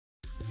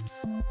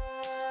So,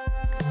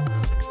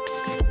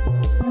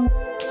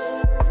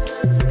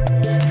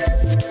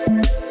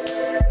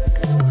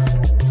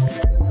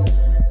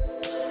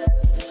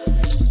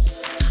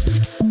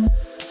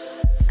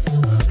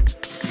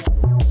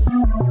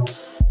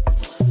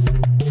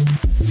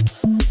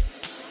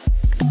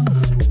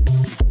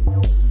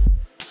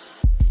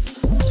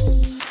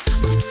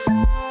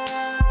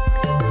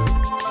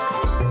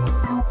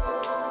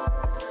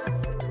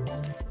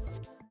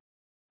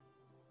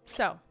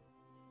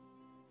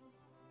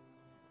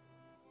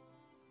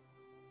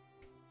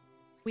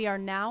 we are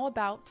now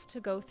about to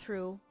go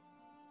through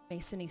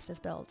Masonista's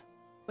build,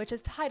 which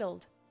is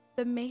titled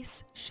the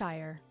Mace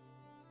Shire.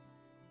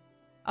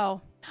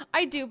 Oh,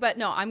 I do, but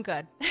no, I'm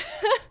good.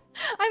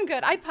 I'm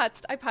good. I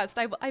putzed.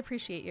 I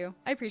appreciate you.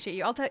 I appreciate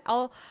you.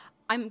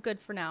 I'm good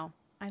for now.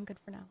 I'm good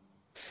for now.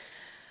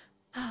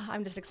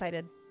 I'm just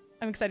excited.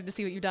 I'm excited to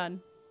see what you've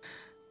done.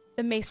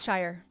 The Mace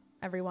Shire,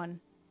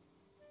 everyone.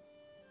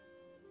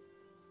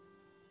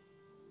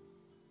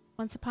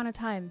 Once upon a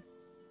time,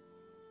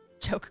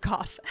 choke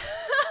cough.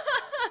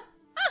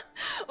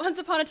 Once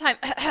upon a time.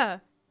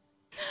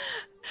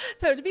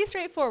 So to be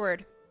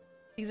straightforward,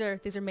 these are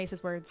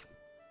Mace's words.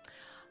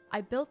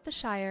 I built the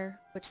Shire,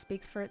 which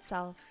speaks for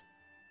itself.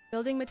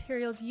 Building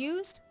materials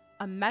used,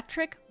 a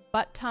metric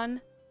butt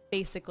ton,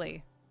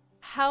 basically.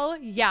 Hell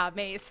yeah,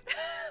 Mace.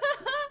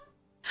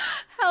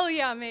 Hell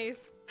yeah,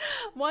 Mace.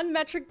 1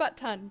 metric butt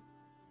ton.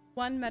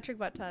 1 metric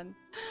butt ton.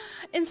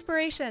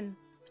 Inspiration.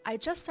 I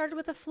just started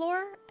with the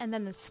floor, and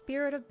then the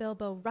spirit of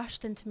Bilbo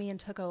rushed into me and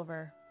took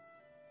over.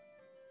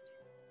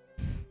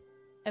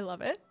 I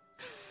love it.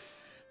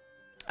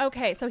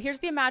 Okay, so here's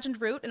the imagined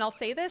route, and I'll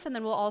say this, and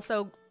then we'll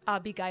also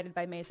be guided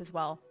by Mace as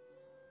well.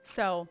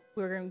 So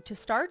we're going to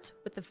start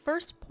with the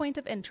first point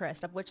of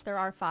interest, of which there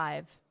are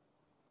 5.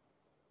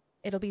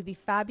 It'll be the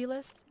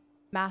fabulous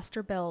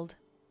master build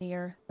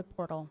near the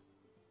portal.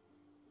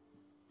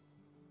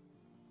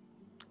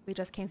 We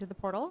just came through the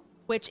portal,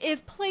 which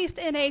is placed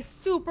in a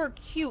super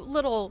cute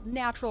little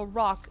natural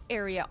rock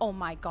area. Oh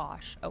my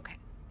gosh. Okay.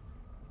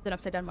 An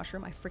upside down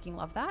mushroom. I freaking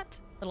love that.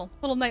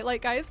 Little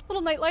nightlight, guys.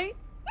 Little nightlight.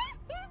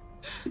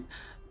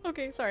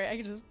 Okay, sorry. I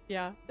can just,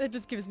 yeah.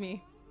 It gives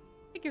me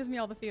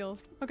all the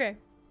feels. Okay.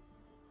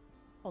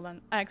 Hold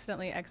on. I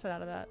accidentally exit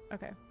out of that.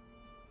 Okay.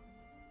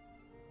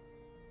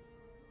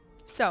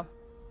 So.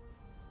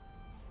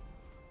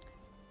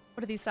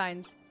 What are these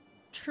signs?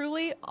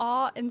 Truly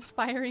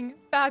awe-inspiring,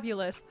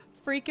 fabulous,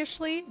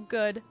 freakishly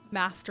good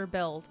master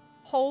build.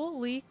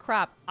 Holy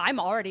crap. I'm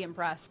already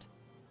impressed.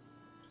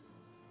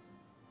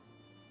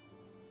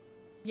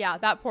 Yeah,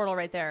 that portal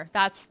right there.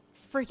 That's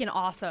freaking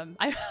awesome.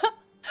 I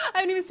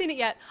haven't even seen it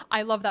yet.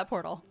 I love that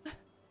portal.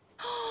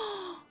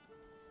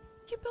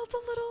 You built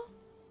a little...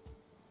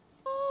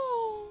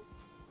 Oh.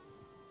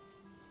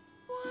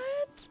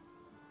 What?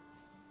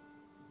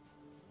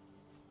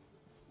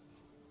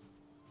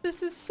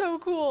 This is so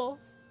cool.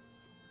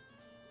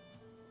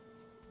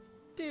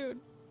 Dude.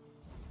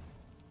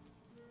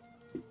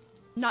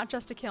 Not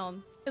just a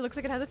kiln. It looks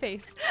like it has a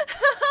face.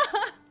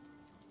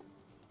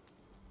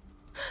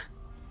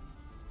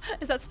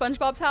 Is that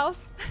SpongeBob's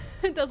house?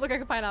 It does look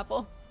like a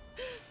pineapple.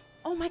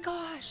 Oh my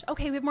gosh.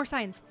 Okay, we have more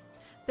signs.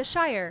 The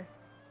Shire.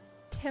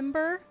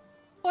 Timber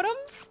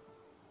Footums?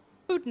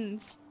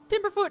 Footens.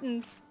 Timber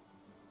Footens.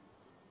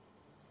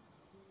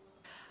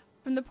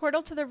 From the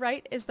portal to the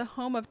right is the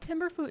home of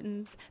Timber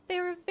Footens. They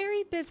are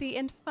very busy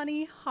and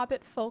funny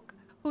hobbit folk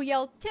who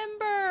yell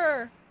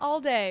timber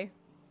all day.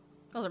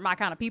 Those are my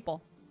kind of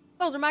people.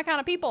 Those are my kind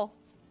of people.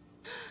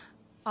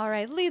 All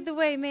right, lead the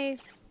way,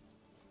 Mace.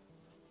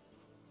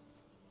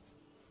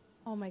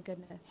 Oh my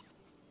goodness.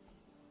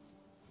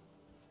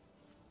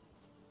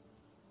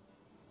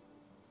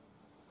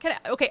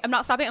 Okay, I'm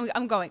not stopping.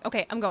 I'm going.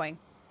 Okay, I'm going.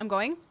 I'm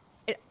going.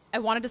 I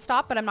wanted to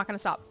stop, but I'm not going to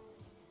stop.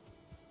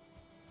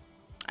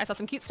 I saw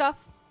some cute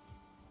stuff.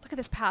 Look at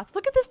this path.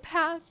 Look at this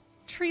path.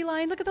 Tree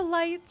line. Look at the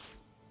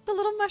lights. The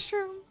little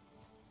mushroom.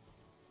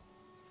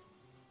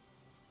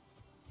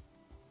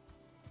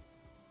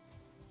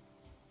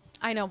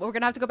 I know, but we're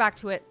going to have to go back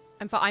to it.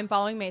 I'm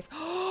following Mace.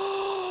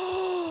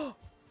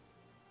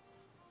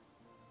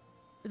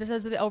 This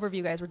is the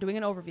overview, guys. We're doing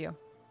an overview.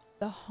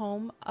 The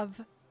home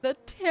of the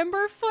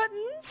Timber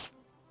Footens.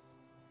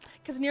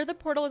 Because near the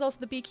portal is also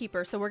the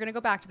beekeeper, so we're going to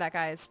go back to that,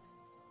 guys.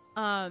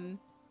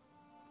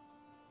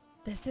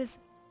 This is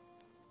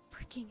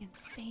freaking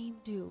insane,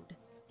 dude.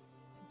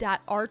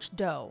 Dat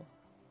archdoe.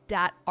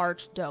 Dat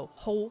archdoe.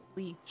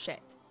 Holy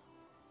shit.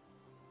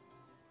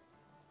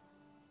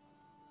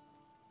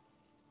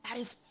 That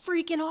is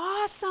freaking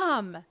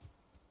awesome.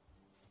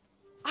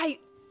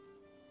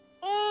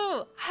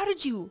 Oh, how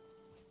did you?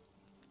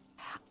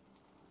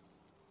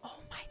 Oh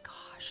my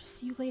gosh.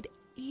 So you laid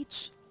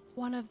each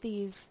one of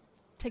these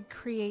to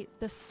create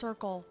the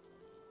circle.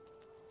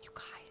 You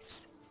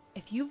guys,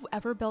 if you've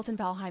ever built in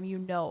Valheim, you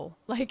know,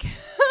 like,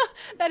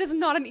 that is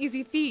not an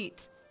easy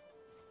feat.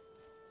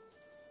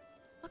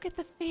 Look at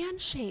the fan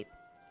shape.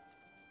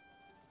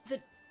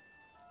 The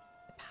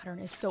pattern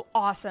is so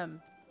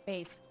awesome.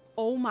 Mace.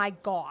 Oh my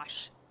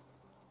gosh.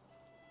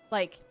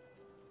 Like,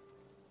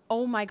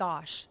 Oh my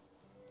gosh.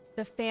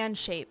 The fan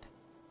shape.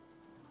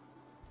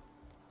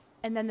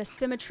 And then the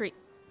symmetry.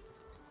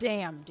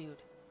 Damn,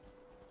 dude.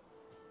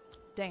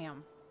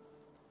 Damn.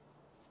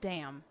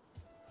 Damn.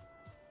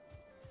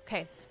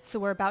 Okay, so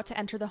we're about to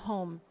enter the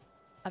home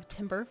of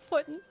Timber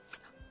Footings.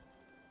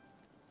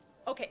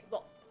 Okay,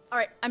 well, all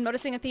right, I'm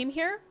noticing a theme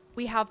here.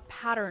 We have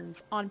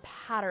patterns on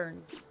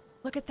patterns.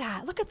 Look at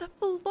that. Look at the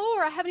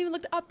floor. I haven't even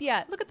looked up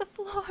yet. Look at the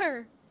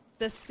floor.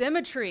 The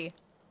symmetry.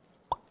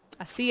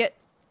 I see it.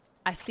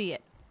 I see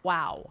it.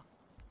 Wow.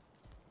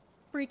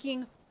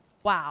 Freaking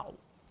wow.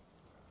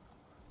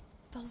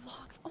 The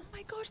logs. Oh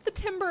my gosh, the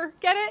timber.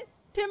 Get it?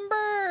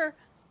 Timber.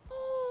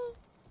 Oh,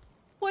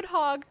 wood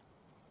hog.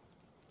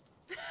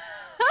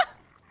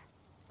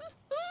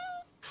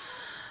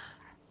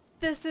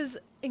 This is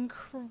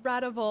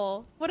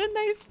incredible. What a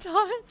nice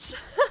touch.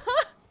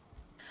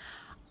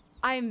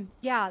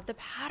 Yeah, the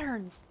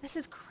patterns. This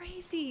is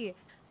crazy.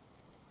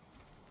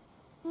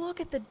 Look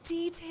at the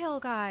detail,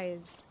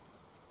 guys.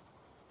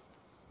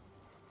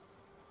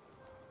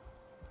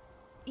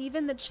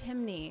 Even the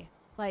chimney,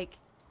 like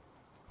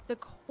the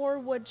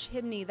Corewood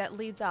chimney that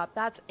leads up,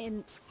 that's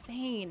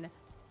insane.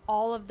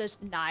 All of this,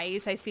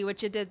 nice. I see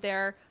what you did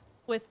there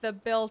with the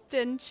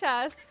built-in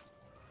chests.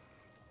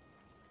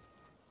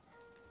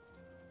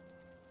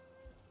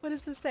 What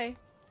does this say?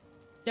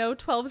 No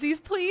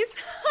 12Zs, please.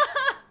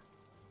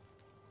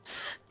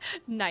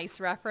 Nice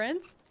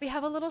reference. We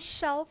have a little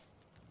shelf.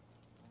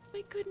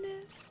 My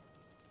goodness.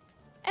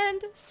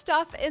 And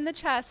stuff in the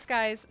chest,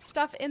 guys.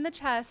 Stuff in the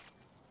chest.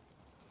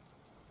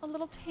 A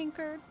little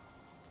tankard.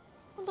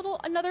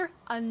 Another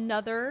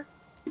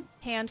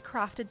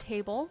handcrafted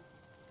table.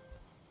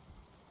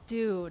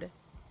 Dude.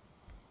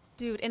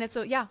 And it's,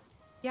 yeah,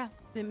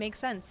 it makes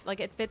sense. Like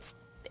it fits,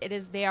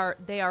 they are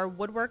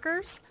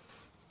woodworkers.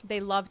 They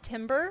love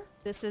timber.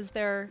 This is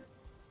their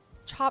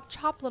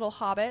chop little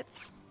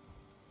hobbits.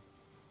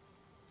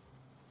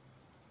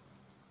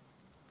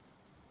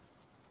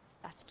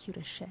 That's cute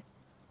as shit.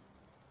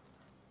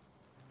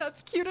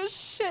 That's cute as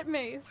shit,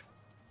 Mace.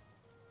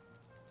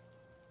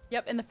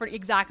 Yep, and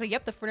exactly.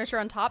 Yep, the furniture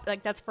on top,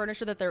 like that's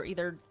furniture that they're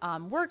either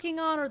working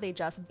on or they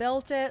just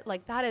built it.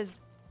 Like that is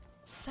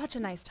such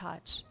a nice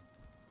touch.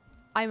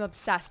 I'm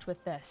obsessed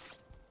with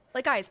this.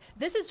 Like guys,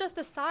 this is just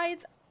the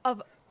sides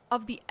of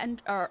the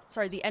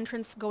the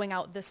entrance going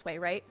out this way,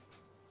 right?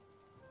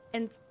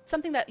 And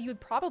something that you would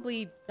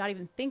probably not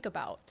even think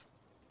about.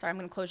 Sorry, I'm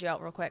gonna close you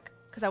out real quick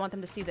because I want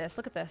them to see this.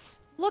 Look at this.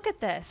 Look at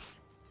this.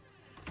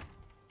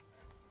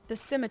 The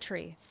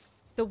symmetry.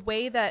 The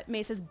way that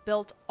Mace has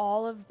built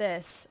all of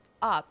this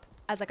up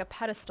as like a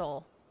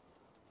pedestal.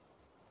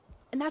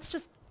 And that's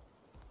just,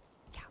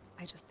 yeah,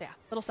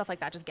 little stuff like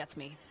that just gets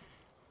me.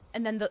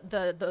 And then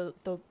the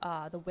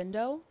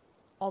window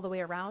all the way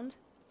around.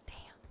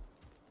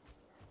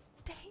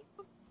 Damn,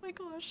 oh my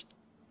gosh.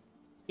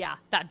 Yeah,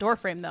 that door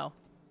frame though.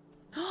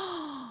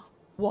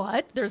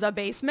 What? There's a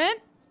basement?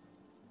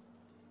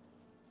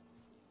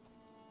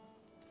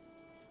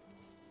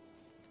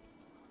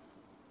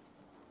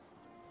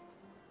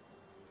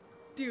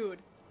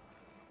 Dude.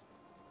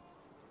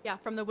 Yeah,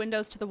 from the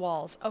windows to the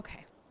walls.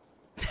 Okay.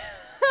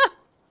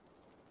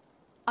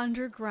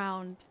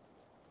 Underground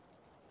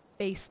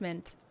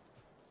basement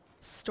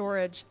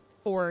storage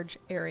forge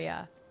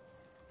area.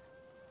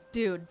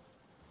 Dude.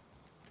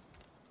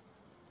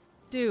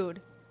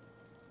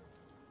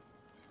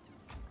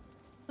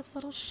 With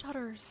little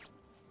shutters.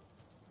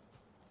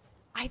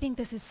 I think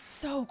this is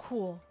so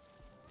cool.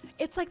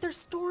 It's like their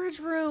storage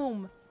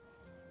room.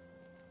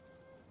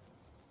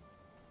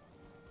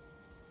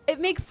 It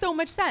makes so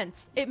much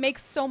sense. It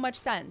makes so much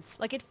sense.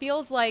 Like it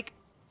feels like,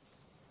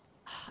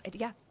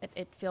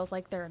 it feels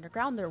like they're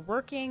underground. They're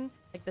working.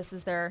 Like this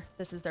is their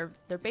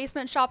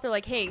basement shop. They're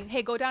like,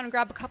 hey, go down and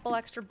grab a couple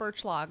extra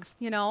birch logs.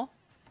 You know,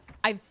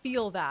 I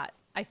feel that.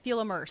 I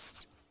feel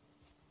immersed.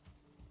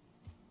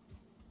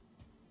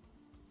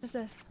 What's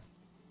this?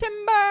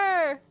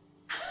 Timber.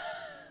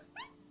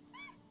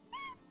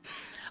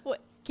 What?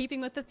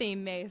 Keeping with the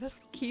theme, Maze.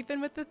 Just keeping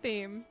with the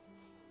theme.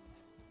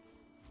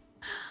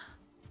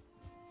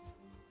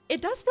 It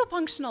does feel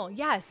functional.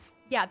 Yes.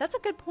 Yeah, that's a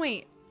good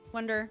point,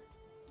 Wonder.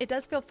 It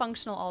does feel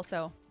functional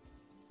also.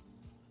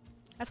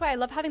 That's why I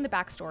love having the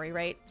backstory,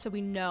 right? So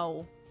we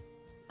know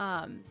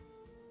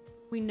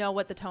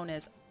what the tone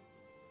is.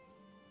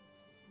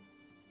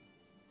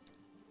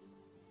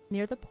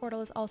 Near the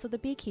portal is also the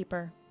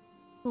beekeeper,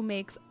 who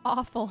makes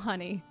awful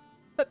honey,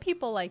 but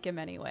people like him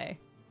anyway.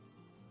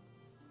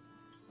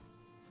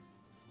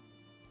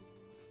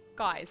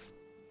 Guys,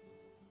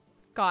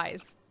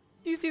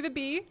 do you see the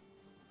bee?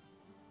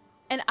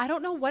 And I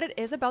don't know what it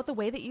is about the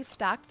way that you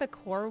stacked the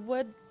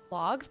Corewood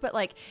logs, but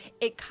like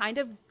it kind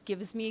of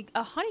gives me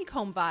a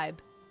honeycomb vibe.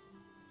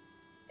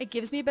 It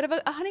gives me a bit of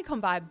a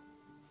honeycomb vibe.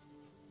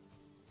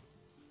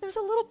 There's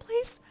a little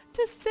place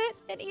to sit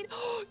and eat.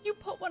 Oh, you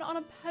put one on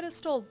a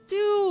pedestal,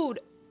 dude.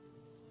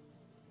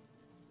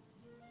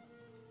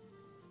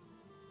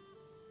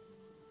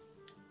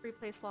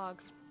 Replace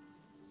logs.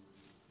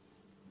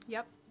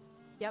 Yep.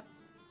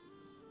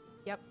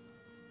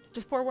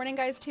 Just forewarning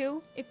guys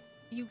too, if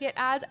you get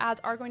ads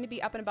are going to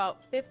be up in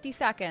about 50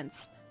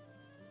 seconds.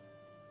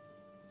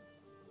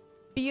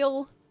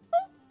 Beal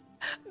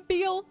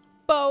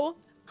Bow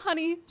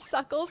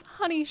Honeysuckles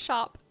Honey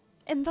Shop.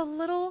 And the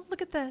little,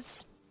 look at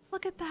this.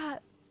 Look at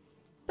that.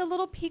 The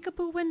little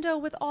peekaboo window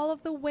with all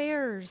of the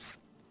wares.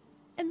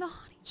 And the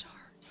honey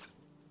jars.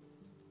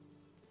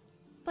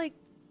 Like,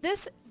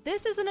 this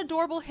is an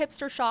adorable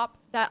hipster shop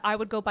that I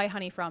would go buy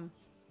honey from.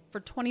 For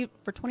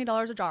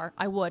 $20 a jar,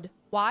 I would.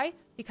 Why?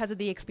 Because of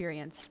the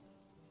experience.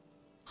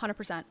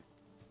 100%.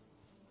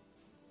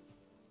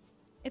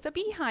 It's a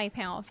beehive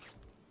house.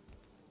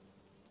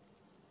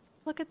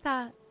 Look at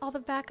that. All the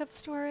backup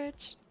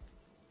storage.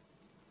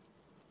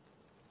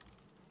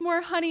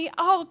 More honey.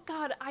 Oh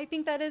god, I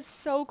think that is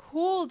so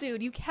cool,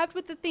 dude. You kept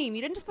with the theme.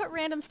 You didn't just put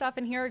random stuff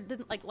in here,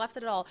 didn't like left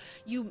it at all.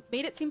 You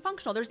made it seem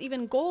functional. There's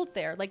even gold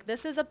there. Like,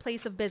 this is a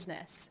place of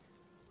business.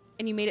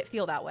 And you made it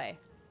feel that way.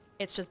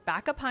 It's just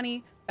backup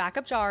honey,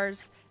 backup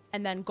jars,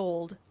 and then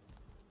gold.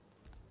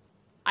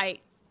 I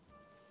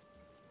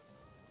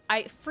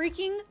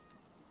freaking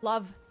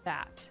love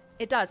that.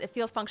 It does. It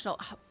feels functional.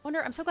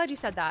 I'm so glad you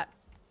said that.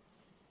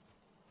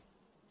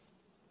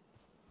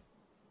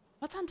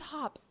 What's on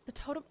top? The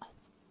totem. Oh,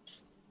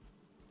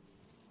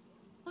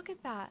 look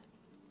at that.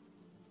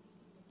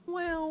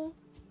 Wow.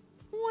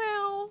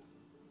 Wow.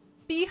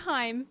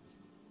 Beehive.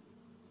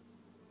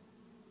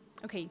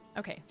 Okay.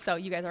 So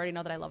you guys already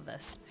know that I love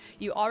this.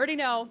 You already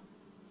know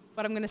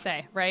what I'm going to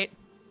say, right?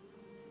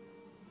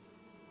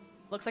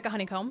 Looks like a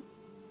honeycomb.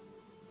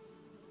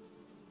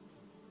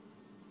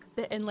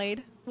 The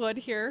inlaid wood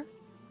here.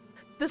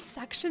 The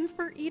sections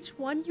for each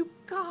one, you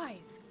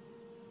guys.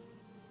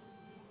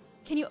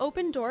 Can you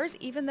open doors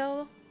even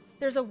though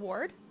there's a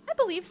ward? I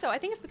believe so. I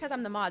think it's because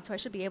I'm the mod, so I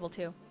should be able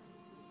to.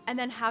 And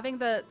then having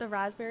the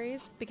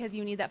raspberries, because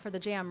you need that for the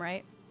jam,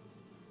 right?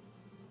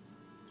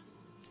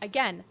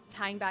 Again,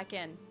 tying back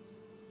in.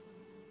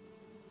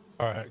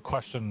 All right,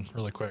 question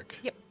really quick.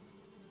 Yep.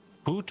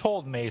 Who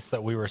told Mace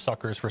that we were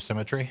suckers for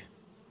symmetry?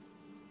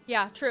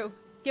 Yeah, true.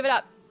 Give it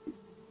up.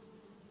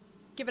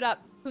 Give it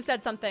up. Who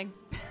said something?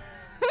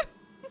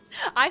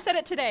 I said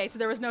it today, so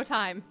there was no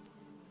time.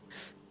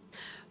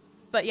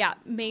 But yeah,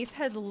 Mace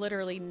has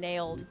literally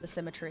nailed the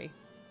symmetry.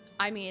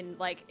 I mean,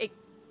 like,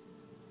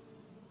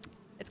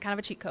 it's kind of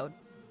a cheat code.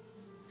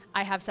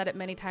 I have said it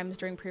many times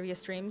during previous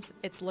streams.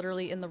 It's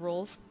literally in the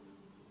rules.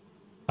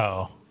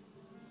 Oh,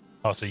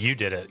 so you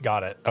did it.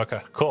 Got it.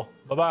 Okay, cool.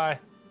 Bye-bye.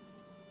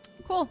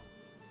 Cool.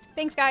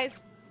 Thanks,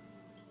 guys.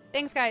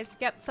 Thanks, guys.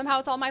 Yep, somehow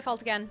it's all my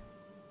fault again.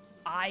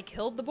 I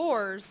killed the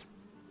boars.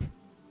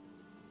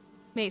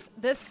 Mace,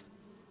 this...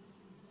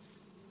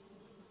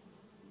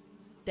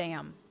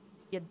 Damn.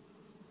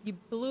 You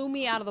blew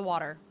me out of the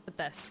water with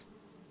this.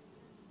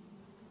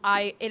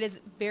 It is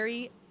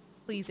very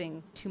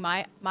pleasing to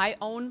my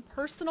own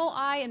personal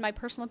eye and my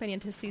personal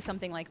opinion to see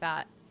something like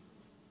that.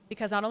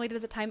 Because not only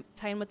does it tie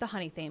in with the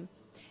honey theme,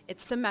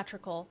 it's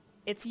symmetrical,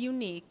 it's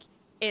unique,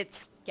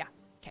 it's, yeah,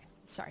 okay,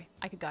 sorry,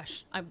 I could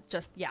gush. I'm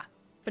just, yeah,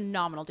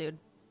 phenomenal, dude.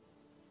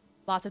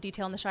 Lots of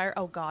detail in the Shire.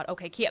 Oh god,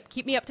 okay,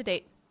 keep me up to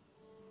date.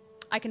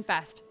 I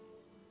confessed.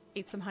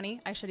 Ate some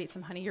honey? I should eat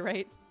some honey, you're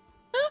right.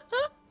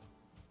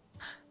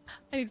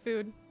 I need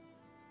food.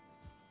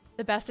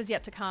 The best is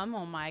yet to come.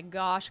 Oh my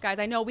gosh, guys.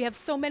 I know we have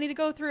so many to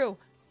go through.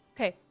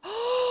 Okay.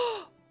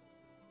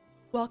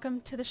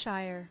 Welcome to the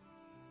Shire.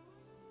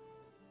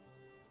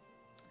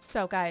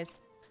 So,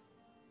 guys,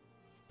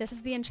 this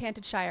is the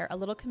Enchanted Shire, a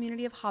little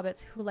community of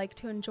hobbits who like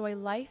to enjoy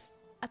life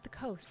at the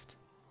coast.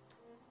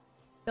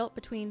 Built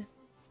between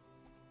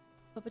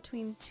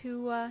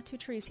two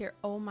trees here.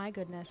 Oh my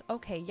goodness.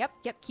 Okay, yep.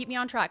 Keep me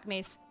on track,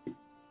 Mace.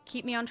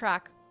 Keep me on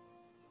track.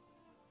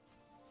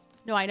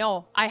 No, I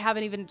know. I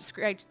haven't even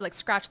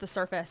scratched the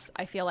surface,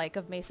 I feel like,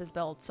 of Mace's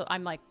build. So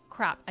I'm like,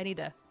 crap, I need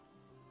to...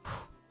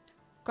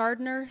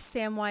 Gardener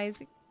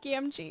Samwise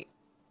Gamgee.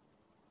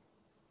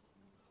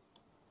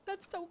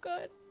 That's so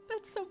good.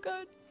 That's so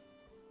good.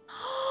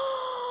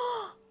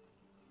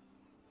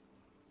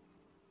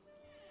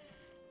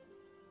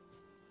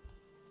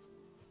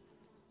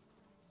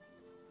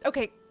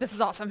 Okay, this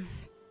is awesome.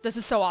 This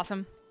is so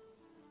awesome.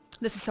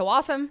 This is so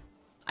awesome.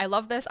 I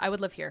love this. I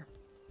would live here.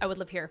 I would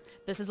live here.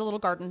 This is a little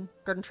garden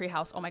tree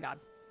house. Oh my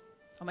god.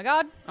 Oh my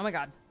god. Oh my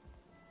god.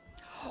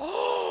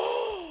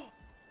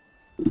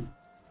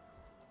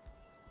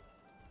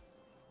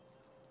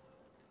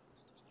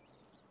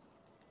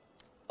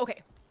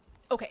 Okay.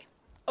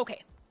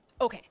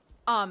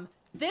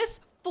 This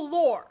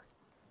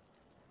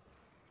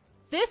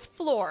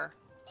floor.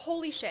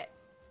 Holy shit.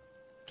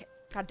 Okay.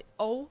 God.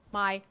 Oh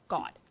my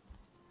god.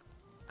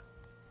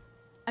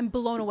 I'm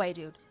blown away,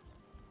 dude.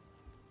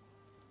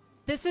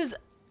 This is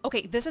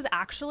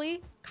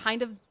actually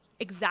kind of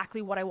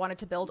exactly what I wanted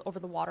to build over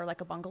the water,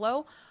 like a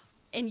bungalow.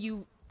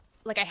 And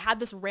I had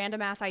this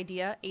random ass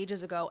idea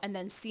ages ago, and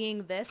then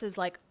seeing this is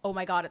like, oh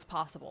my god, it's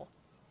possible.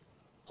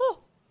 Oh,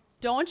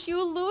 don't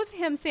you lose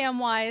him,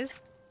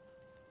 Samwise.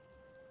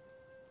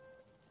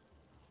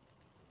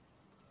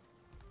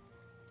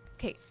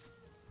 Okay.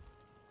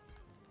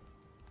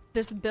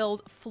 This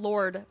build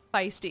floored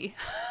Pheisty.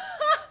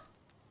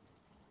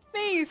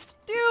 Mace,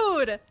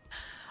 dude.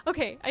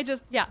 Okay,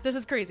 yeah, this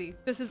is crazy.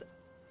 This is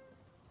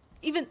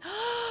even,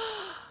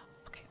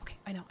 okay,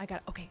 I know, I got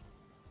it, okay.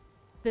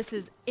 This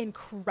is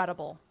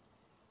incredible.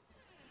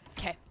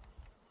 Okay.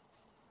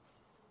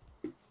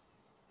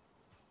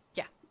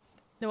 Yeah.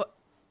 No,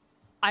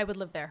 I would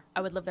live there.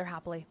 I would live there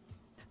happily.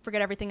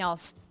 Forget everything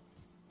else.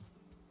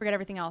 Forget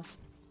everything else.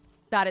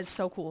 That is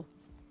so cool.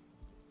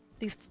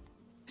 These,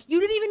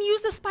 you didn't even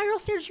use the spiral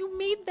stairs. You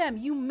made them.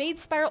 You made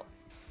spiral.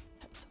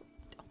 That's so,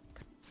 oh my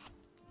goodness.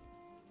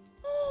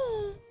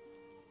 Oh.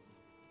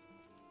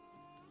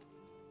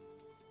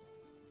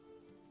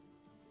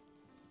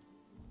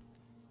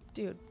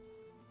 Dude.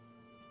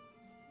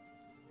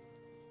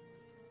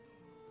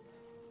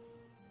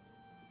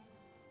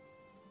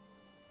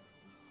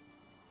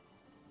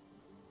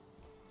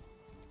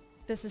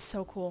 This is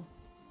so cool.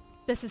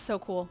 This is so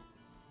cool.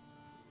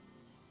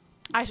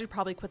 I should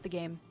probably quit the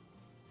game.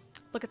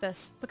 Look at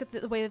this. Look at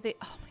the way that they...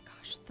 Oh my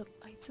gosh. The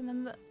lights and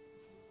then the...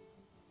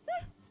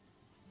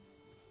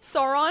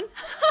 Sauron.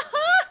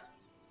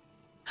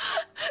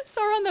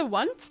 Sauron the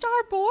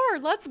 1-star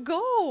board. Let's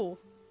go.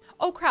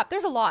 Oh crap.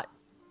 There's a lot.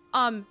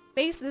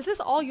 Base, is this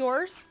all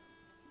yours?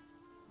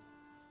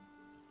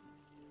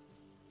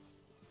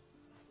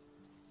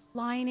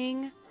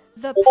 Lining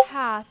the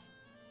path.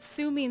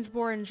 Su means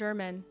boar in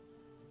German.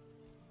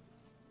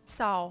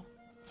 Sau.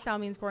 Sau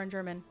means boar in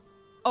German.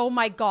 Oh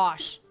my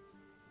gosh.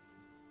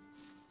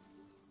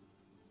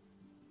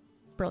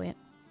 Brilliant.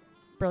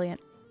 Brilliant.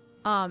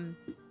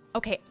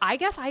 Okay, I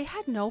guess I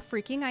had no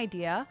freaking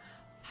idea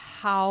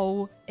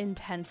how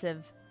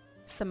intensive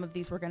some of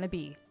these were gonna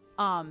be.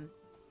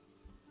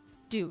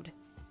 Dude,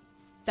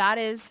 that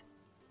is...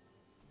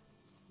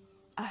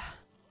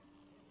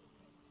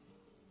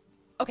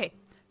 Okay,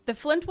 the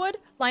Flintwood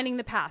lining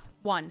the path.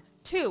 1.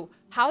 2,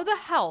 how the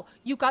hell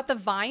you got the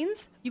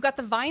vines? You got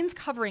the vines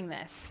covering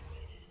this.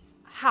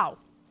 How?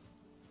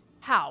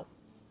 How?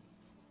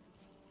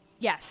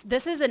 Yes,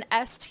 this is an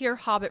S-tier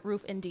Hobbit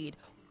roof indeed,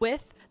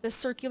 with the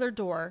circular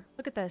door.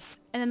 Look at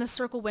this. And then the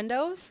circle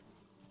windows.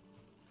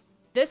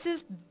 This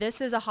is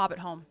a Hobbit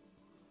home.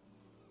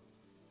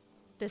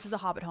 This is a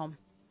Hobbit home.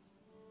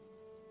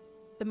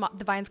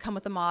 The vines come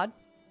with the mod.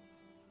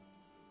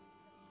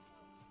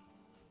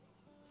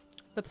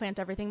 The plant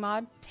everything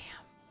mod. Damn.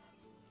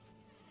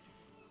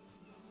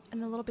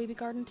 And the little baby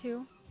garden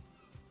too.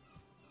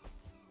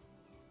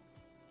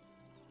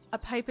 A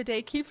pipe a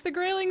day keeps the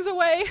graylings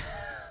away.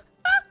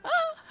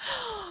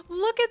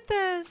 Look at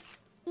this.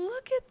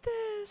 Look at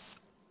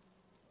this.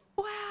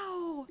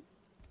 Wow.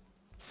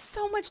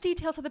 So much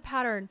detail to the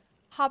pattern.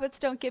 Hobbits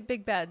don't get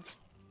big beds.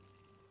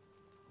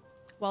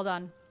 Well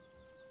done.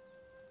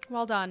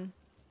 Well done.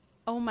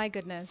 Oh my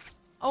goodness.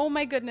 Oh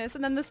my goodness.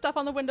 And then the stuff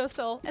on the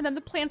windowsill. And then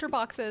the planter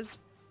boxes.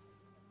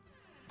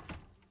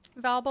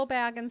 Valbo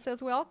Baggins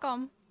says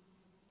welcome.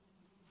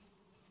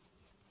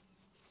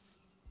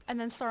 And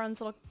then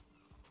Sauron's little...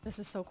 This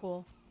is so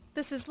cool.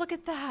 This is... Look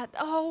at that.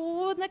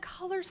 Oh, and the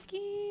color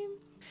scheme.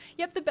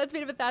 Yep, the bed's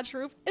made of a thatched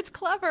roof. It's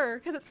clever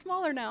because it's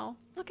smaller now.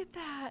 Look at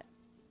that.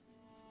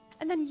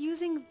 And then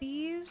using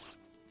these...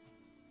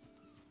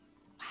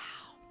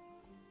 Wow.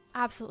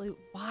 Absolutely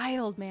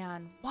wild,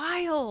 man.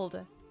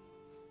 Wild.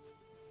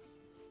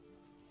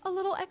 A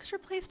little extra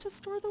place to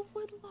store the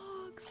wood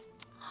logs.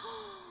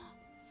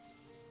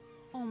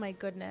 Oh my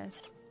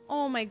goodness.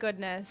 Oh my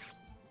goodness.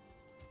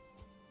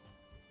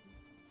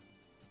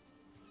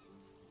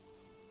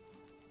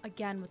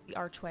 Again with the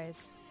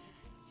archways.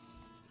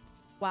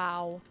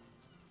 Wow.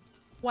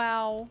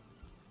 Wow.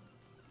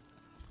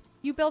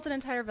 You built an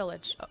entire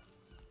village. Oh,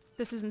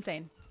 this is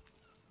insane.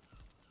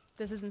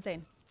 This is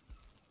insane.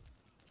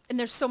 And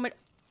there's so much...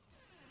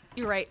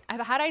 You're right.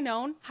 Had I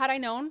known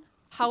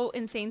how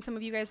insane some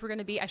of you guys were going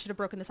to be, I should have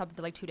broken this up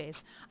into like 2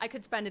 days. I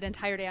could spend an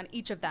entire day on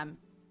each of them.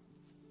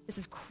 This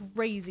is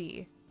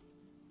crazy.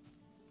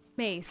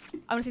 Mace.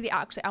 I want to see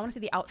I want to see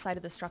the outside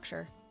of the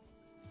structure.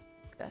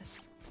 Look at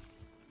this.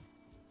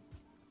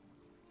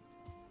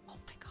 Oh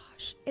my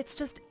gosh. It's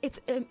just, it's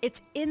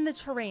in the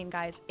terrain,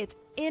 guys. It's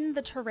in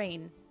the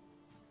terrain.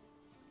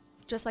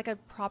 Just like a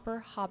proper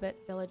Hobbit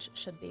village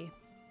should be.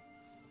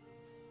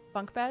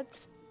 Bunk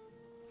beds.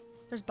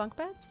 There's bunk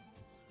beds?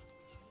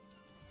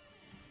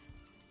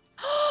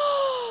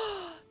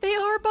 They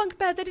are bunk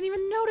beds. I didn't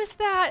even notice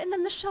that. And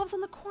then the shelves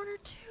on the corner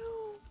too.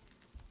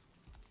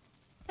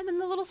 And then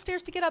the little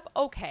stairs to get up.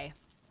 Okay.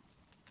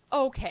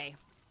 Okay.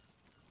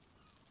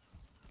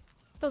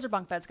 Those are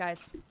bunk beds,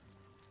 guys.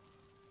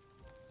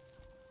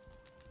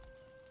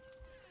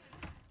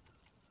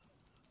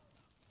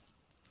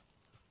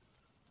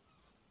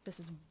 This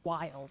is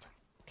wild.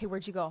 Okay,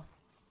 where'd you go?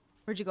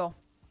 Where'd you go?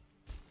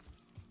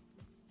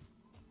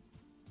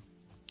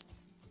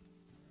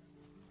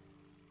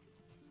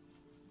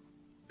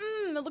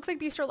 It looks like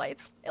bistro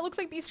lights. It looks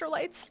like bistro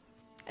lights.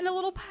 And a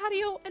little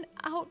patio, an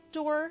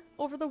outdoor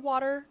over the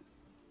water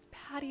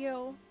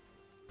patio.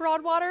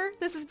 Broadwater,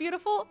 this is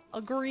beautiful.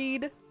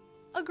 Agreed.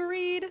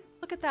 Agreed.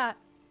 Look at that.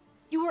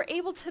 You were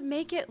able to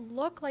make it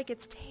look like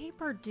it's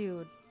tapered,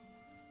 dude.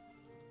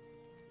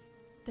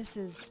 This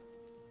is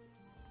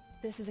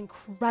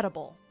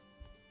incredible.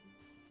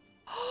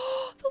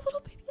 Oh, the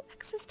little baby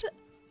access to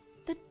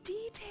the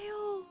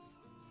detail.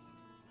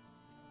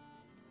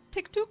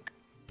 Tick-took,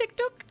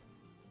 tick-took.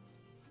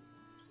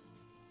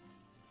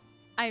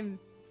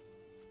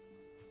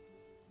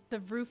 The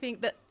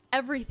roofing,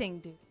 everything,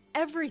 dude.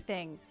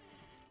 Everything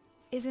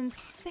is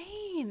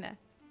insane.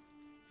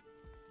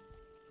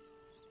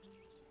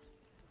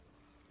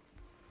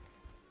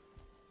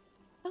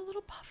 The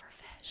little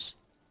pufferfish.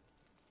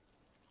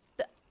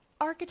 The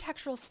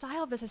architectural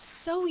style of this is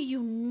so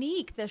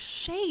unique. The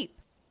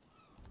shape.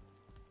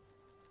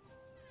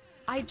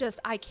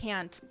 I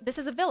can't. This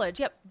is a village.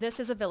 Yep, this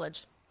is a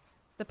village.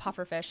 The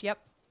pufferfish. Yep,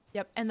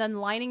 yep. And then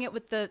lining it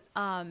with the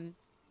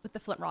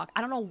flint rock.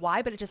 I don't know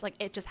why, but it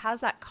just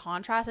has that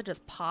contrast. It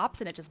just pops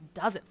and it just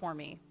does it for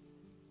me.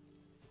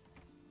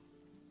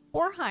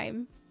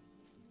 Valheim.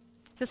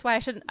 Is this why I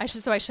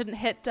shouldn't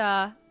hit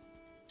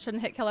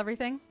kill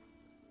everything?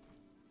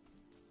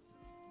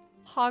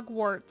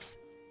 Hogwarts.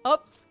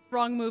 Oops,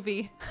 wrong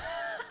movie.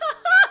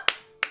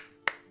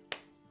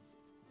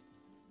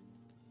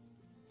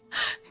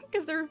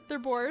 Because they're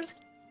boars.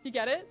 You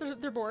get it?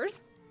 They're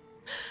boars.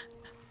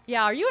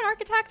 Yeah, are you an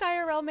architect,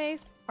 IRL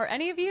Mace? Are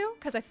any of you?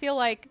 Because I feel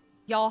like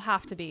y'all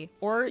have to be.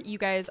 Or you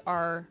guys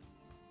are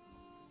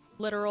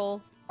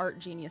literal art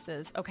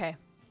geniuses. Okay.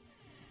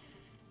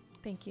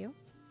 Thank you.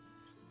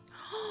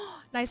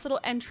 Nice little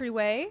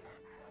entryway.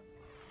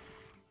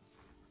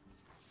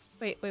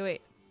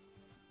 Wait.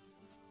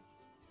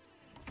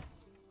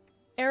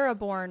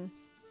 Ereborn.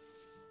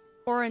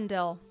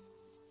 Orendil.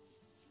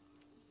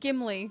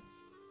 Gimli.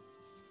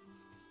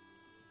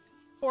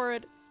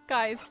 Borid.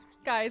 Guys,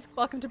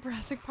 welcome to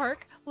Jurassic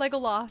Park.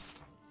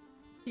 Legolas.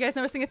 You guys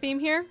noticing a theme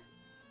here?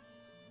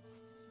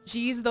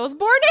 Jeez, those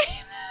boar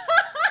names!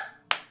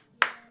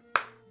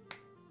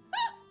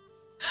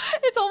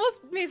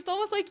 It's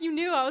almost like you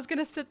knew I was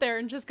gonna sit there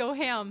and just go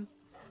ham.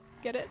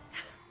 Get it?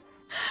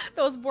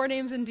 Those boar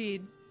names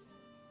indeed.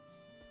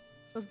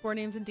 Those boar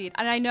names indeed.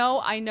 And I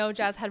know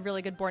Jazz had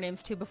really good boar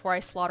names too before I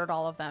slaughtered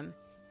all of them.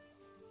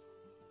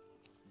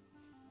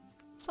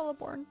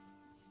 Celeborn.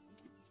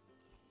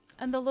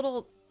 And the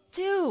little...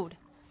 Dude!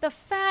 The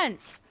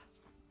fence!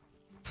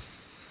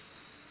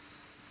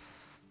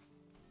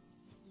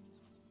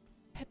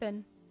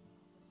 Pippin.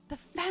 The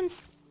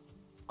fence!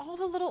 All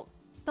the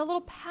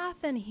little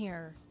path in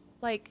here.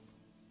 Like...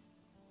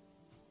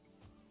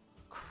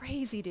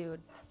 Crazy,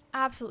 dude.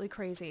 Absolutely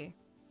crazy.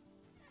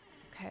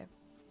 Okay.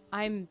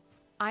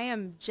 I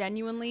am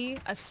genuinely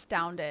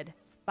astounded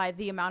by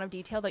the amount of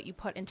detail that you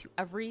put into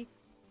every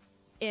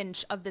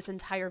inch of this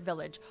entire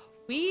village.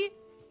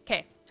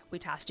 Okay, we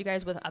tasked you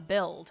guys with a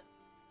build,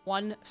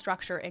 one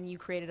structure, and you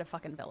created a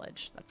fucking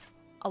village. That's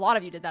a lot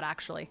of you did that,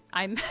 actually.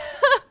 I'm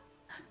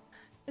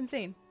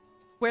insane.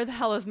 Where the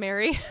hell is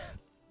Mary?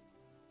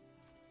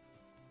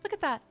 Look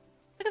at that.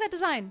 Look at that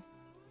design.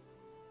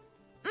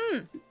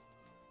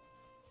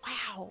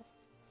 Wow.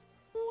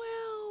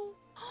 Wow.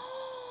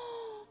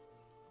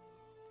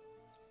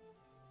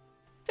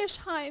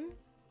 Fishheim.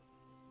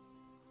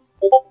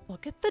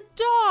 Look at the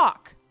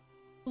dock.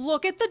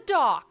 Look at the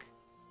dock.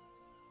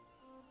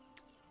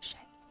 Shit.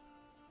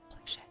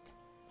 Holy shit.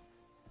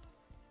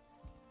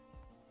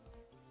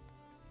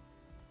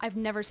 I've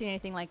never seen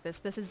anything like this.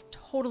 This is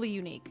totally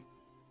unique.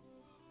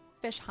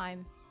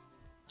 Fishheim.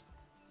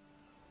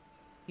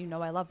 You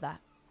know I love that.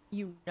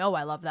 You know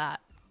I love that.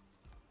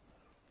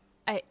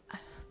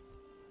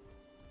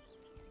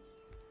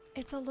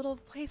 It's a little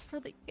place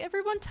for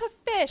everyone to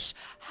fish.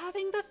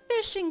 Having the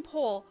fishing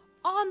pole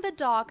on the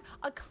dock,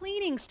 a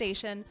cleaning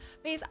station.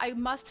 Maze, I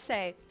must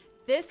say,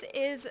 this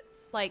is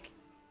like...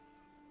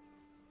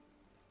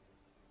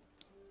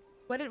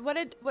 Wonder,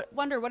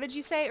 what did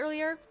you say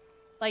earlier?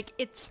 Like,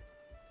 it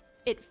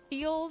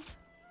feels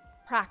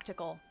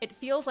practical. It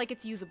feels like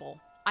it's usable.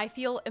 I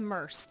feel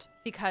immersed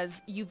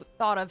because you've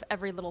thought of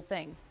every little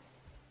thing.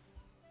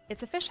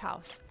 It's a fish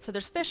house. So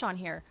there's fish on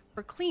here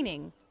for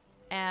cleaning.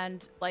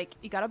 And, like,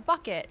 you got a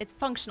bucket. It's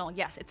functional.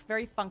 Yes, it's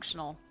very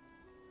functional.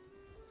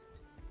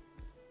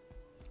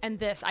 And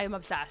this, I am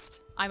obsessed.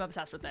 I'm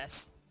obsessed with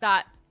this.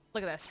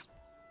 Look at this.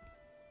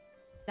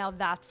 Now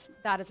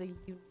that is a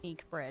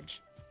unique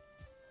bridge.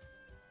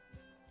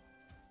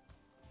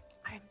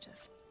 I'm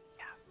just,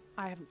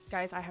 yeah.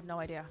 Guys, I have no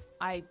idea.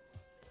 At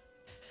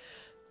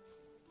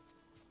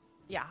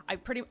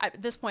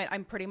this point,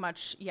 I'm pretty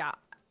much, yeah.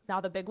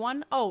 Now the big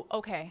one. Oh,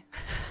 okay.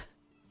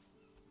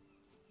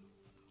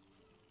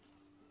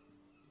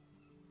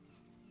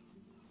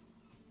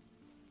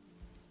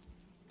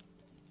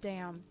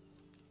 Damn.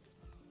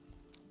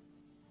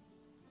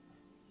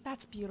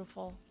 That's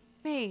beautiful.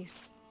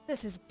 Mace,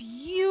 this is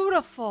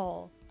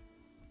beautiful.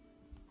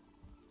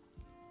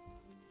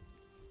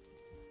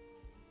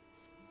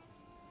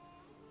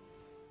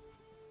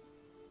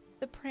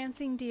 The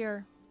prancing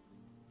deer.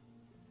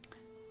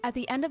 At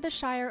the end of the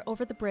Shire,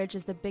 over the bridge,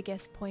 is the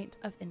biggest point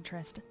of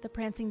interest, the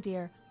Prancing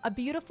Deer, a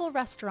beautiful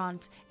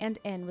restaurant and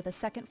inn with a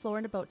second floor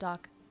and a boat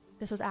dock.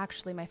 This was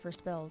actually my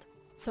first build,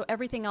 so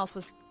everything else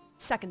was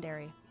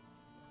secondary.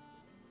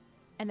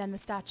 And then the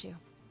statue.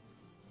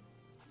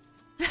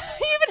 You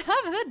even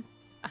have the...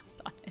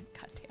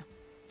 Goddamn.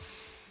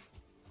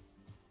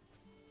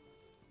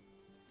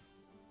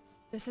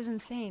 This is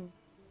insane.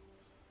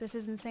 This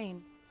is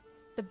insane.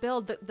 The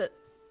build, the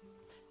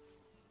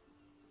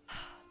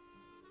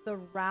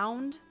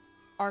round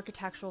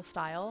architectural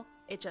style,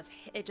 it just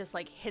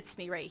like hits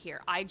me right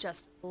here. I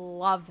just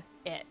love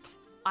it.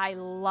 I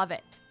love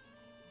it.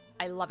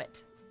 I love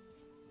it.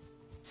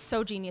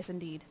 So genius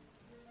indeed.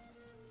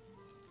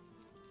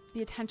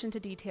 The attention to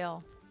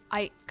detail.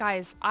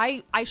 Guys,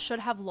 I should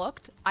have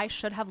looked. I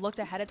should have looked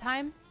ahead of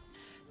time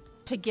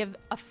to give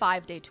a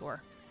 5-day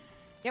tour.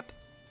 Yep.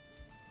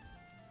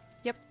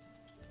 Yep.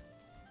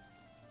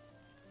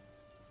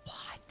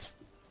 What?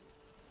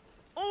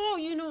 Oh,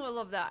 you know I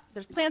love that.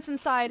 There's plants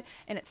inside,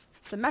 and it's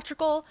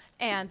symmetrical,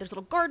 and there's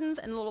little gardens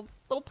and a little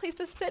place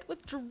to sit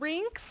with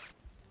drinks.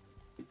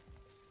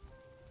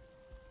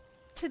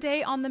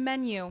 Today on the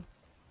menu.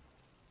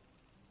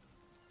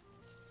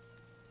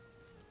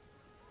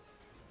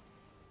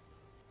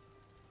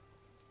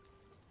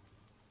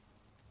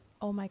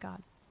 Oh my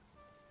god.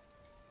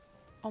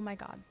 Oh my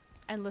god.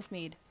 Endless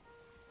mead.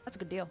 That's a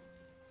good deal.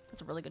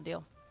 That's a really good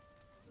deal.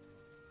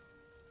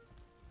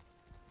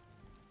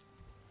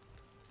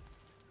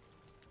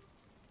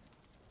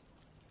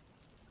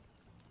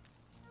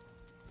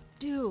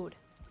 Dude.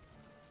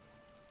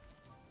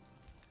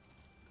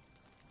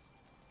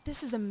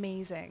 This is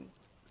amazing.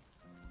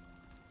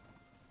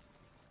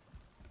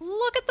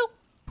 Look at the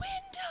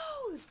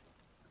windows!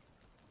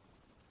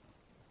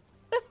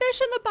 The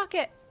fish in the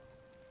bucket!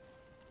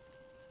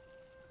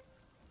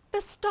 The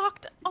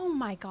stocked, oh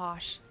my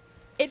gosh.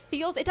 It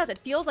feels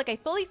like a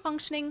fully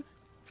functioning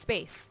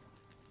space.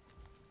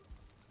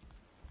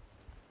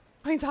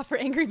 Points off for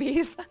angry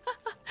bees.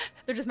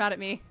 They're just mad at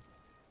me.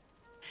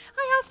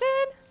 Hi,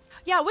 Austin.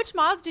 Yeah, which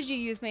mods did you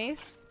use,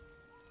 Mace?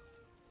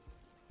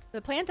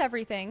 The plant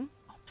everything.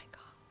 Oh my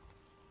god.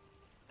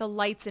 The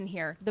lights in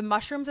here. The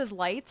mushrooms as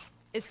lights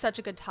is such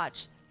a good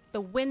touch.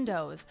 The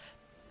windows.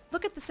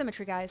 Look at the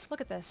symmetry, guys.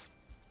 Look at this.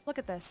 Look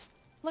at this.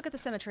 Look at the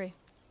symmetry.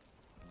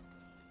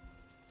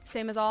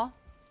 Same as all?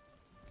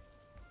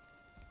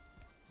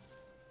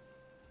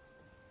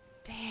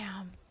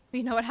 Damn.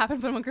 You know what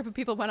happened when one group of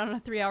people went on a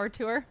 3-hour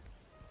tour?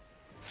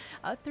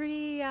 A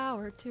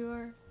 3-hour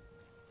tour.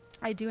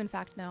 I do in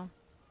fact know.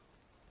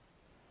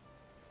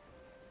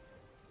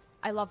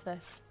 I love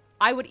this.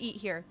 I would eat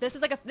here. This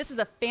is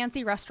a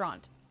fancy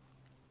restaurant.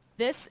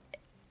 There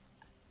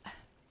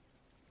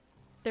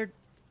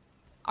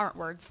aren't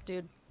words,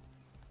 dude.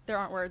 There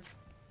aren't words.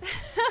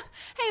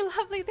 Hey,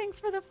 lovely, thanks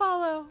for the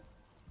follow.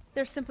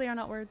 There simply are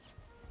not words.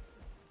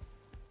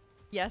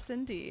 Yes,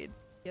 indeed.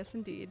 Yes,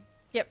 indeed.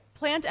 Yep.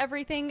 Plant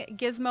everything.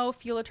 Gizmo.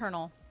 Fuel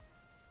eternal.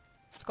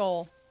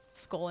 Skull.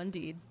 Skull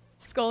indeed.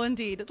 Skull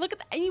indeed. Look at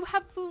that. And you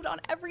have food on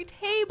every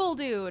table,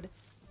 dude.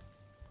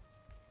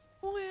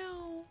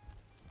 Wow.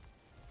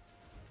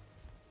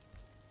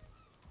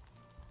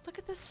 Look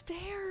at the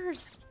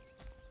stairs.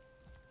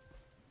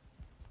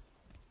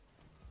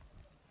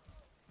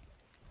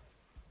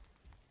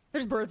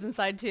 There's birds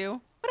inside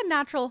too. What a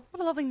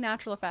lovely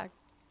natural effect.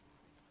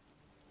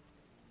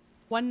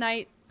 1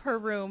 night per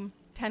room,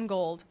 10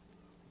 gold.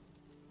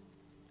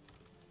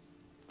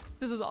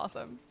 This is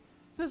awesome.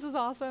 This is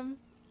awesome.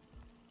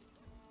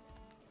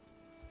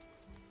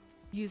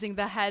 Using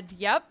the heads.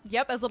 Yep,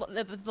 as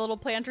the little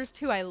planters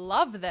too. I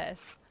love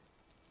this.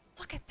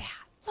 Look at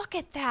that. Look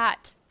at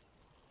that.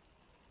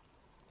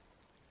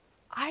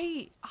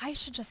 I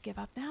should just give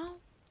up now.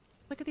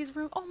 Look at these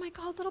rooms. Oh my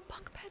god, little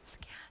bunk beds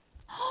again.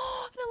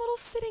 Oh, and a little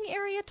sitting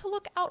area to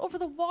look out over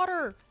the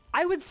water.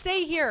 I would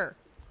stay here.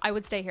 I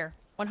would stay here.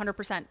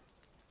 100%.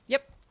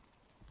 Yep.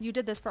 You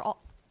did this for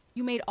all.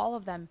 You made all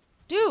of them.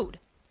 Dude.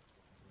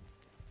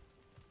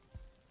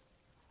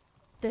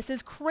 This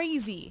is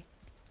crazy.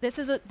 This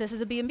is a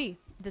B&B.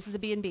 This is a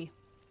B&B.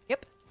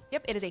 Yep.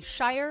 Yep. It is a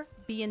Shire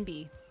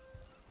B&B.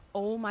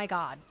 Oh my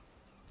god.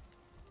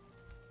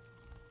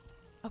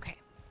 Okay.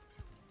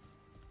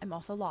 I'm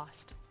also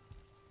lost.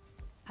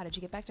 How did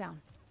you get back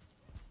down?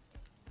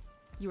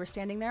 You were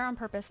standing there on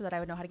purpose so that I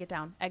would know how to get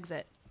down.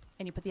 Exit.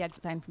 And you put the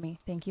exit sign for me.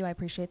 Thank you. I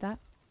appreciate that.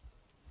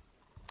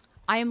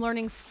 I am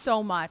learning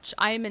so much.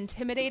 I am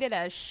intimidated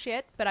as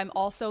shit, but I'm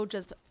also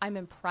just, I'm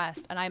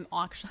impressed and I'm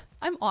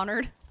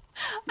honored.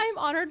 I'm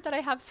honored that I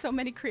have so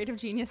many creative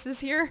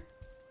geniuses here.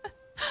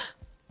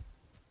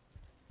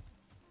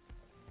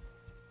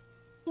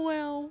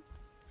 Well,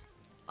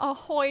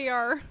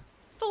 ahoy-er.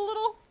 The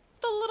little.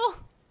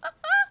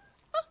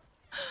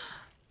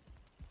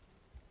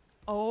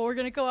 Oh, we're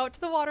gonna go out to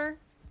the water.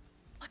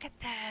 Look at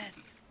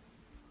this.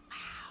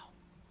 Wow.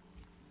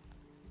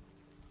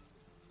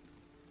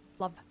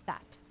 Love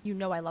that. You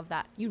know I love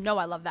that. You know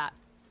I love that.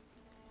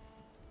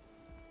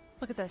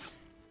 Look at this.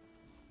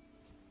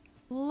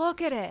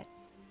 Look at it.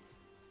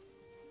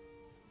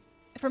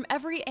 From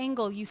every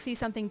angle, you see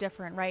something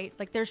different, right?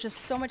 Like there's just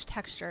so much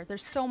texture.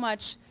 There's so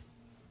much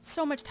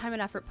time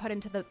and effort put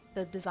into the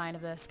design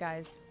of this,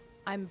 guys.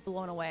 I'm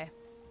blown away.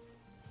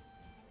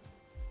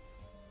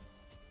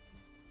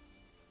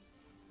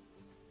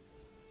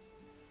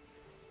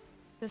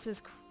 This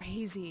is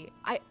crazy.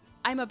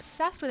 I'm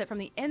obsessed with it from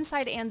the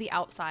inside and the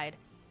outside.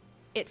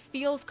 It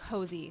feels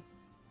cozy.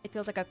 It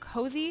feels like a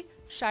cozy,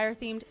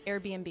 Shire-themed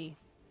Airbnb.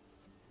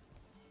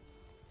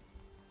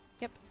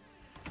 Yep.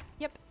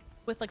 Yep.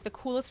 With like the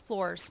coolest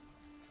floors.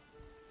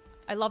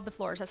 I love the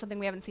floors. That's something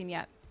we haven't seen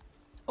yet.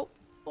 Oh,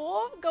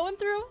 oh, going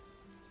through.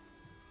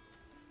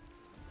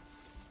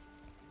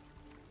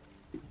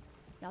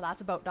 Now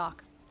that's a boat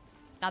dock.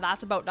 Now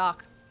that's a boat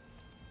dock.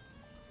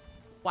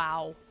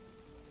 Wow.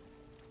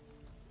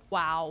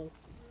 Wow.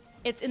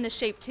 It's in the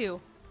shape too.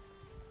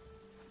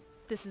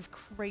 This is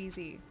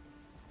crazy.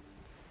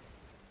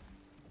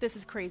 This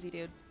is crazy,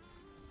 dude.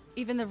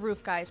 Even the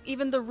roof, guys.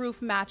 Even the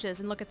roof matches.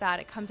 And look at that.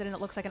 It comes in and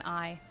it looks like an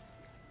eye.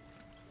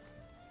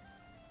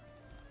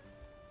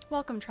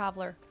 Welcome,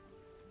 traveler.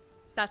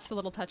 That's the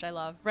little touch I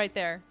love. Right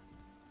there.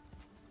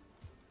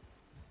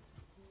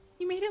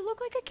 You made it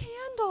look like a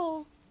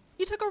candle.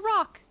 You took a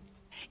rock.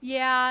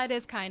 Yeah, it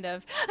is kind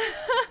of.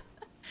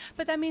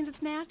 But that means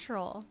it's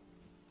natural.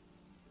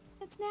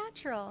 It's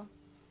natural.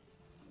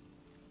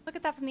 Look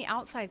at that from the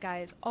outside,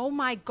 guys. Oh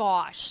my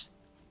gosh.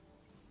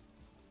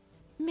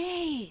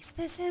 Mace,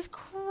 this is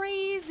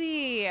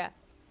crazy.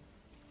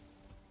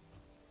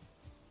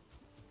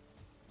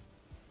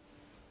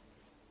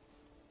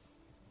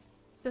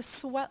 The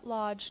sweat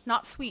lodge.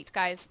 Not sweet,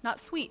 guys. Not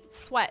sweet.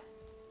 Sweat.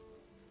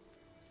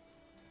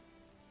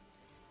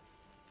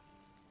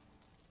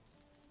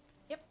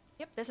 Yep,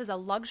 yep. This is a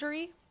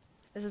luxury.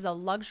 This is a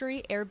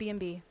luxury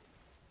Airbnb.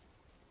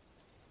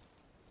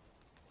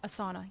 A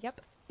sauna.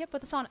 Yep. Yep,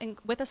 with a sauna.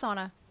 With a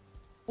sauna.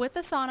 With a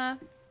sauna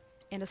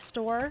and a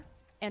store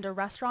and a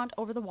restaurant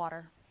over the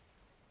water.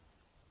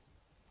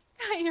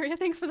 Hi, Aria.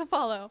 Thanks for the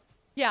follow.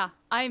 Yeah,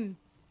 I'm...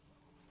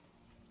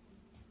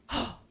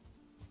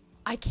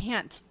 I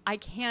can't.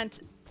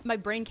 My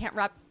brain can't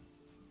wrap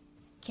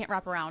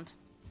around.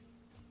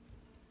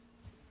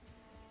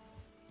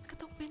 Look at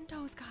the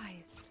windows,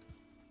 guys.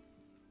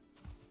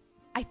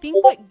 I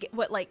think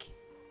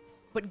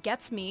what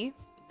gets me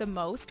the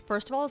most,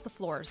 first of all, is the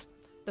floors.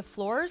 The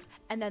floors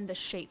and then the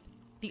shape.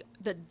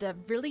 The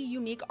really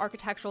unique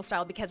architectural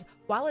style, because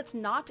while it's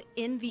not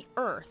in the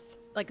earth,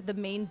 like the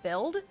main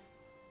build,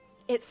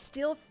 it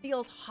still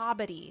feels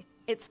hobbity.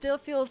 It still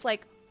feels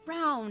like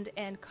round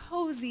and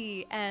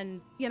cozy,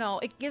 and you know,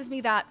 it gives me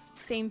that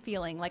same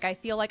feeling. Like I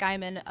feel like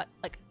I'm in a,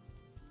 like,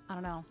 I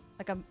don't know,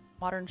 like a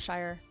modern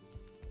Shire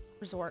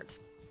resort.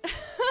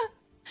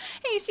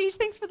 Hey Sheesh,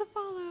 thanks for the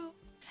follow.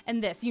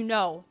 And this, you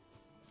know,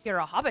 you're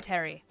a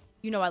hobbitary.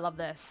 You know I love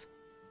this.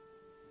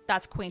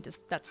 That's quaint.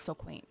 That's so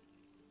quaint.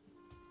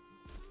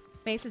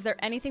 Mace, is there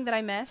anything that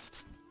I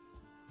missed?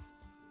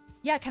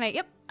 Yeah, can I?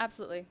 Yep,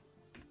 absolutely.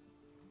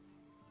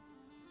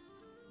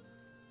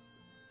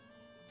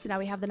 So now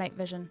we have the night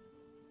vision.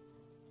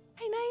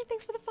 Hey, Night,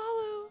 thanks for the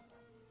follow.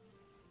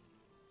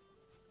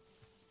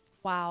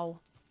 Wow.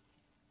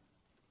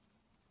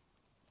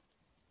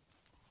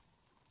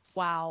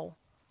 Wow.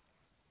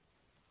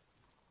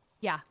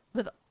 Yeah,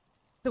 with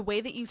the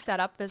way that you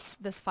set up this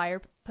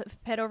fire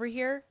pit over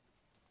here,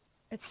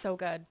 it's so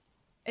good.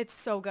 It's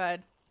so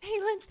good. Hey,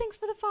 Lynch, thanks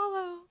for the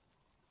follow.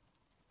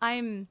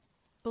 I'm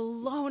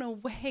blown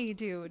away,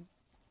 dude.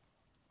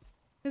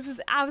 This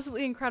is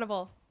absolutely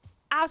incredible.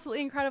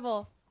 Absolutely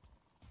incredible.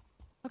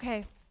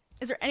 Okay.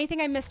 Is there anything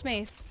I missed,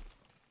 Mace?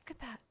 Look at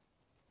that.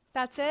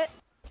 That's it?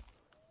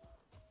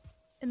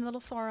 In the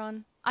little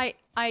Sauron.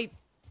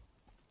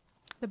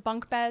 The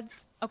bunk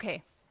beds.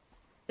 Okay.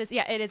 This,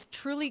 yeah, it is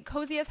truly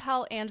cozy as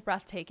hell and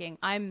breathtaking.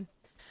 I'm...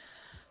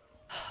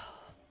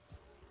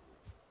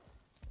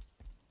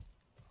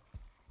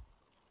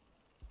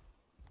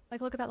 Like,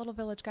 look at that little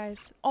village,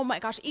 guys. Oh my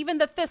gosh, even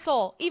the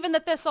thistle! Even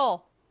the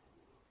thistle!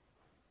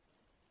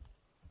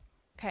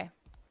 Okay.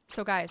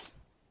 So, guys.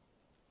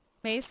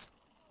 Mace,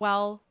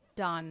 well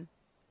done.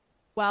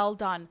 Well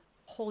done.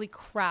 Holy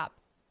crap.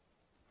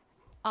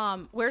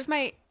 Where's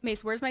my...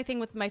 Mace, where's my thing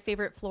with my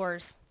favorite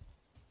floors?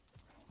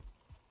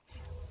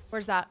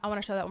 Where's that? I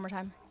want to show that one more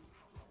time.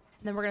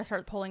 And then we're going to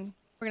start polling.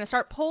 We're going to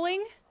start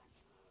polling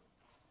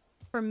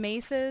for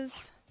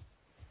Mace's...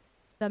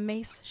 The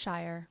Mace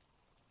Shire.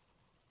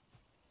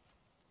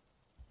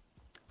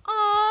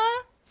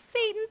 Aw,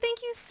 Satan,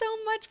 thank you so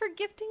much for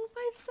gifting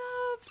 5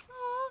 subs.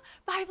 Aw,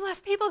 5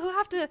 less people who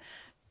have to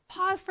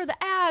pause for the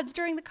ads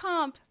during the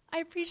comp. I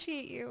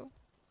appreciate you.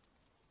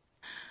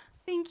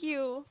 Thank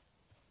you.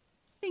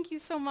 Thank you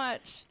so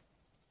much.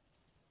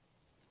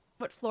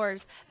 What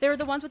floors? They're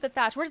the ones with the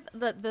thatch. Where's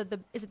the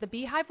is it the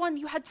beehive one?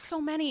 You had so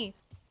many.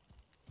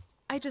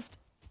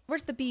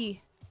 Where's the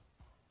bee?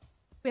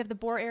 We have the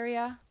boar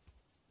area.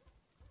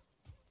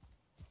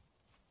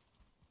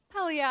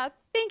 Hell yeah.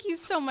 Thank you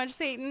so much,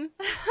 Satan.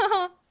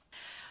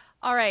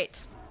 All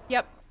right.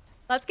 Yep.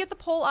 Let's get the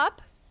poll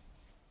up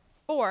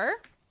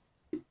for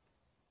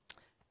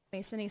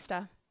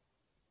Masonista.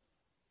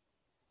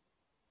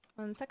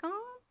 1 second.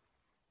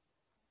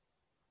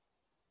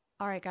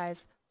 All right,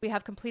 guys. We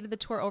have completed the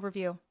tour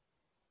overview.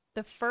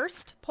 The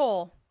first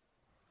poll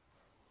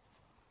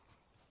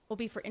will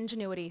be for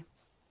ingenuity.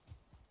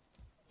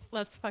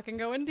 Let's fucking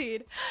go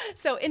indeed.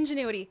 So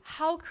ingenuity,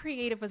 how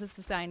creative was this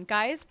design?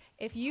 Guys,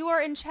 if you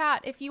are in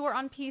chat, if you are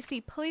on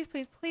PC, please,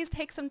 please, please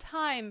take some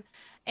time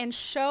and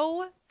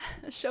show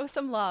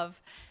some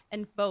love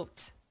and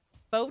vote.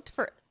 Vote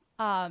for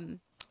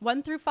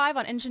 1 through 5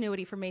 on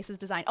ingenuity for Mace's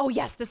design. Oh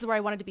yes, this is where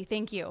I wanted to be.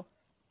 Thank you.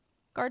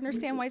 Gardner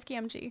Samwise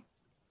Gamgee.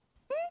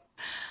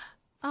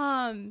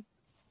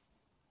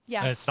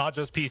 Yes. And it's not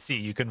just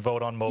PC. You can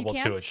vote on mobile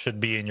too. It should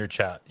be in your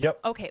chat. Yep.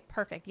 Okay,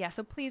 perfect. Yeah,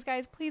 so please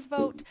guys, please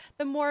vote.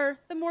 The more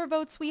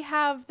votes we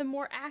have, the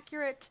more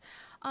accurate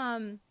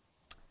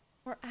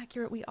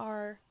we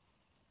are.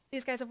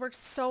 These guys have worked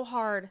so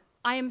hard.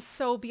 I am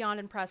so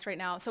beyond impressed right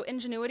now. So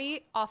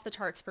ingenuity, off the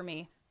charts for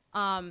me.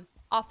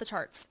 Off the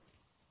charts.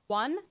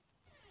 1,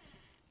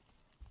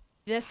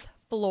 this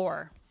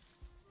floor.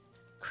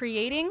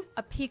 Creating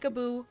a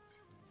peekaboo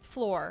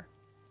floor.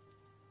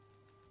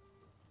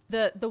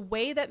 The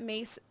way that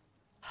Mace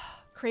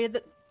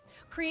created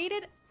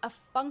a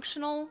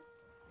functional,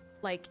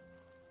 like,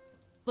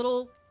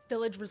 little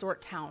village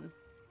resort town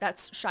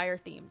that's Shire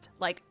themed.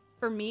 Like,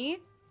 for me,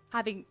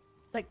 having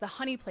like the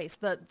honey place,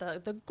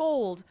 the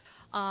gold,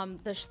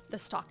 the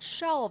stocked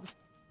shelves,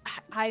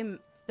 the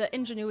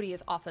ingenuity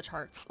is off the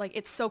charts. Like,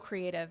 it's so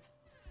creative.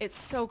 It's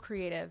so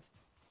creative.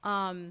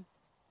 The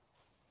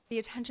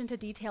attention to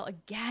detail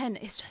again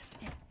is just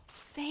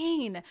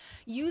insane.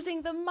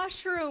 Using the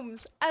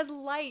mushrooms as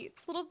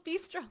lights, little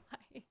bistro